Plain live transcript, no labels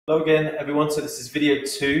Hello again, everyone. So this is video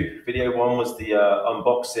 2. Video 1 was the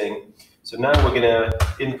unboxing. So now we're going to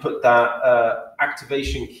input that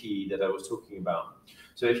activation key that I was talking about.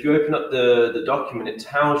 So if you open up the document, it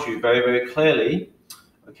tells you very, very clearly,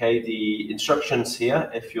 okay, the instructions here.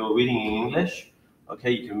 If you're reading in English, okay,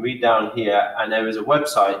 you can read down here, and there is a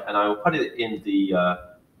website, and I will put it in the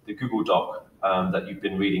Google Doc that you've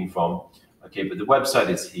been reading from. Okay, but the website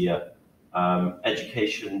is here.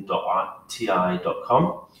 Education.ti.com.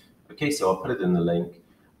 Okay, so I'll put it in the link.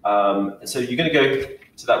 So you're going to go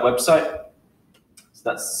to that website. So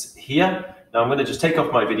that's here. Now I'm going to just take off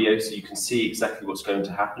my video so you can see exactly what's going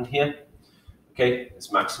to happen here. Okay, let's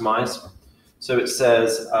maximize. So it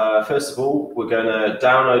says, first of all, we're going to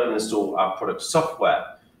download and install our product software.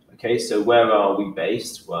 Okay, so where are we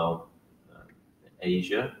based? Well,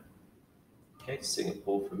 Asia. Okay,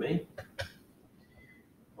 Singapore for me.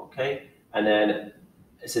 Okay, and then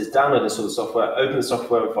it says download and install the software, open the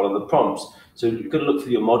software and follow the prompts. So you've got to look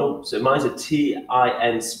for your model. So mine's a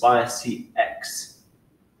nSpire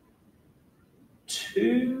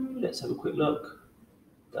CX2. Let's have a quick look.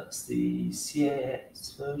 That's the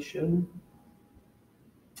CX version.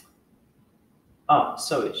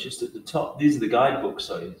 So it's just at the top. These are the guidebooks,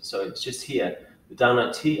 sorry. So it's just here. The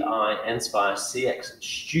download nSpire CX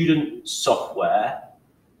student software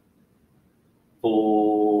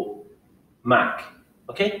for Mac.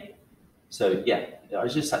 Okay, so yeah, I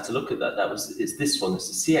just had to look at that. It's this one. It's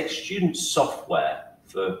the CX student software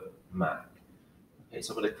for Mac. Okay,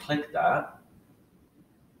 so I'm going to click that.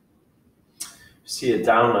 See a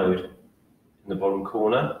download in the bottom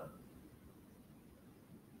corner.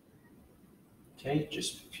 Okay,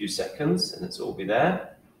 just a few seconds, and it'll all be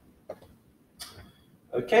there.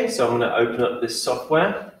 Okay, so I'm going to open up this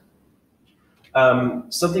software.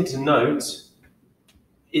 Something to note.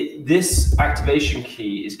 This activation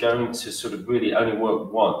key is going to sort of really only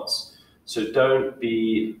work once. So don't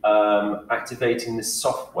be activating this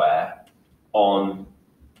software on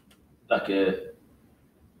like a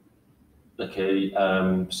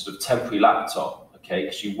sort of temporary laptop, okay?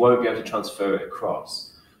 Because you won't be able to transfer it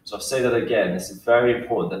across. So I'll say that again. This is very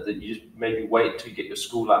important that you just maybe wait till you get your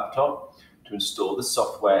school laptop to install the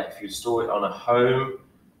software. If you install it on a home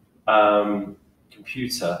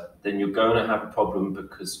computer, then you're going to have a problem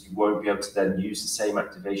because you won't be able to then use the same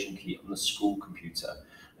activation key on the school computer.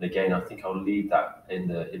 And again, I think I'll leave that in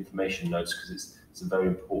the information notes because it's a very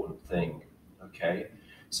important thing. Okay,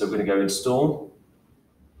 so we're going to go install.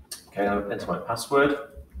 Okay, I'll enter my password.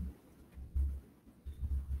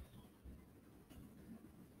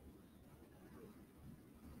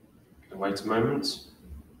 Wait a moment.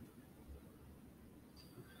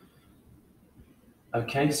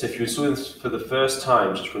 Okay, so if you install this for the first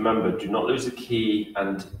time, just remember, do not lose the key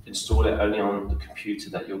and install it only on the computer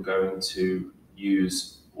that you're going to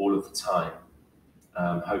use all of the time,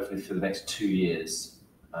 hopefully for the next 2 years.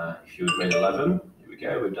 If you're grade 11, here we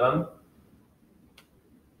go, we're done.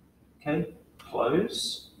 Okay,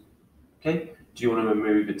 close. Okay, do you want to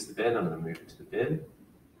remove it to the bin? I'm going to move it to the bin.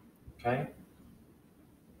 Okay.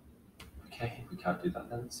 Okay, we can't do that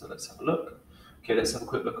then, so let's have a look. Okay, let's have a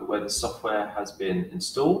quick look at where the software has been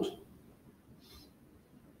installed.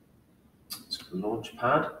 Let's go to the launch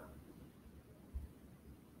pad.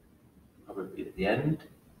 Probably at the end.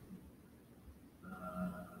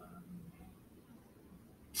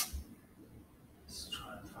 Let's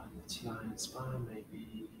try and find the TI nSpire,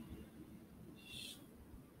 maybe.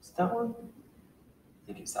 Is that one? I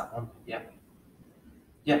think it's that one, yeah.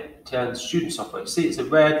 Yeah, TI student software. See, it's a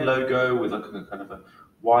red logo with like a kind of a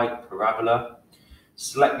white parabola.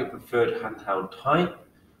 Select your preferred handheld type.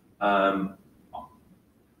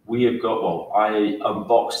 We have got, well, I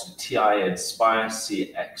unboxed the TI nSpire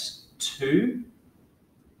CX2.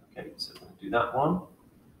 Okay, so I'm going to do that one.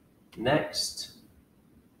 Next.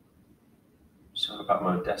 Sorry about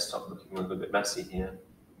my desktop looking a little bit messy here.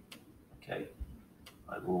 Okay,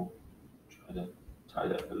 I will try to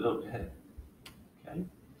tidy up a little bit. Okay.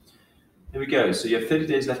 Here we go. So you have 30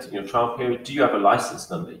 days left in your trial period. Do you have a license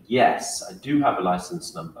number? Yes, I do have a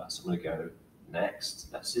license number. So I'm going to go next.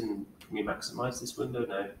 That's in. Can we maximize this window?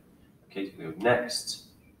 No. Okay, so we go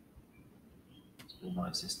next. Let's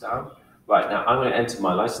minimize this down. Right, now I'm going to enter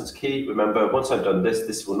my license key. Remember, once I've done this,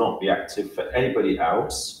 this will not be active for anybody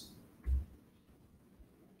else.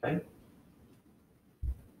 Okay.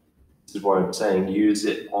 This is why I'm saying use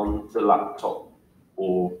it on the laptop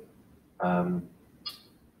or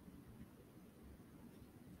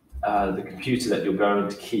the computer that you're going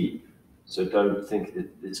to keep. So don't think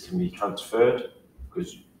that this can be transferred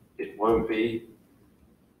because it won't be.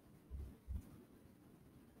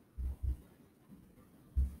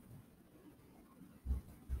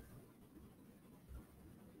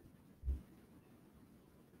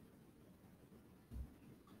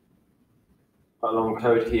 quite a long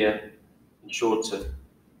code here. Ensure to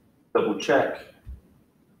double check.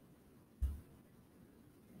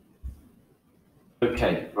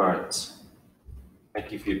 Okay, right.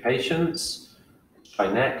 Thank you for your patience. Let's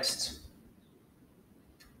try next.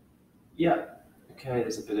 Yeah. Okay,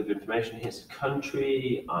 there's a bit of information. Here's a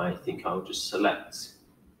country. I think I'll just select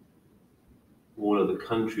all of the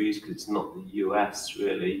countries because it's not the US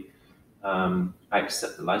really. I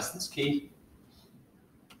accept the license key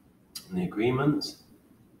and the agreement.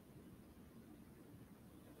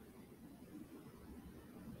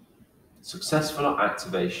 Successful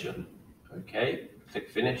activation. Okay, click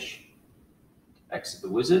finish. Exit the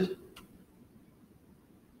wizard.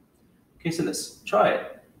 Okay, so let's try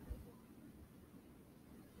it.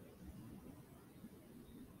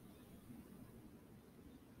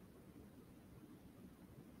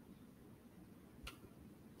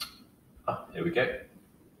 Here we go.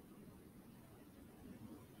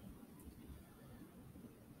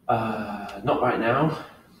 Not right now.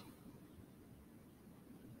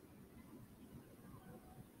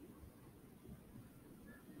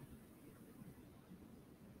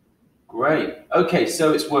 Great. Okay,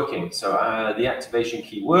 so it's working. So the activation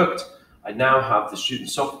key worked. I now have the student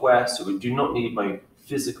software, so we do not need my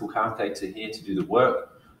physical calculator here to do the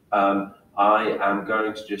work. I am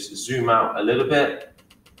going to just zoom out a little bit.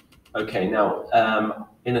 Okay, now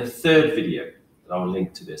in a third video that I'll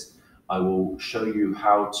link to this, I will show you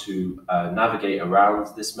how to navigate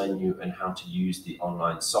around this menu and how to use the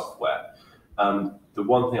online software. The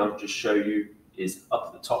one thing I'll just show you is up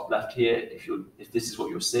at the top left here. If this is what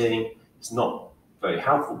you're seeing, it's not very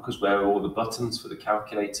helpful because where are all the buttons for the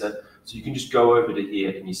calculator? So you can just go over to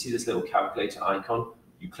here and you see this little calculator icon.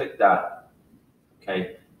 You click that,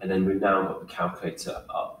 okay, and then we've now got the calculator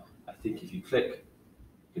up. I think if you click,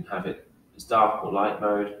 you can have it as dark or light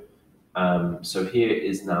mode. So here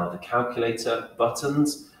is now the calculator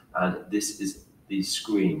buttons, and this is the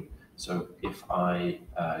screen. So if I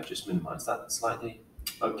just minimize that slightly,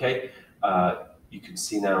 okay, you can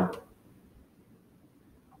see now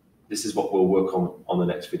this is what we'll work on the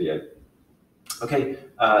next video. Okay,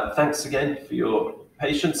 thanks again for your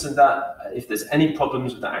patience and that. If there's any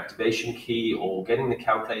problems with the activation key or getting the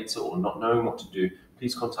calculator or not knowing what to do,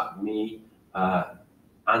 please contact me,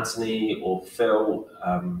 Anthony or Philip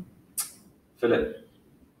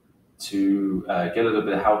to get a little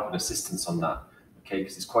bit of help and assistance on that, okay,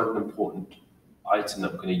 because it's quite an important item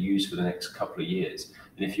that we're going to use for the next couple of years.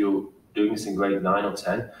 And if you're doing this in grade 9 or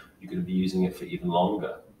 10, you're going to be using it for even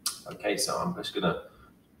longer. Okay, so I'm just going to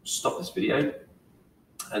stop this video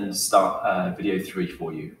and start video 3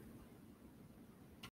 for you.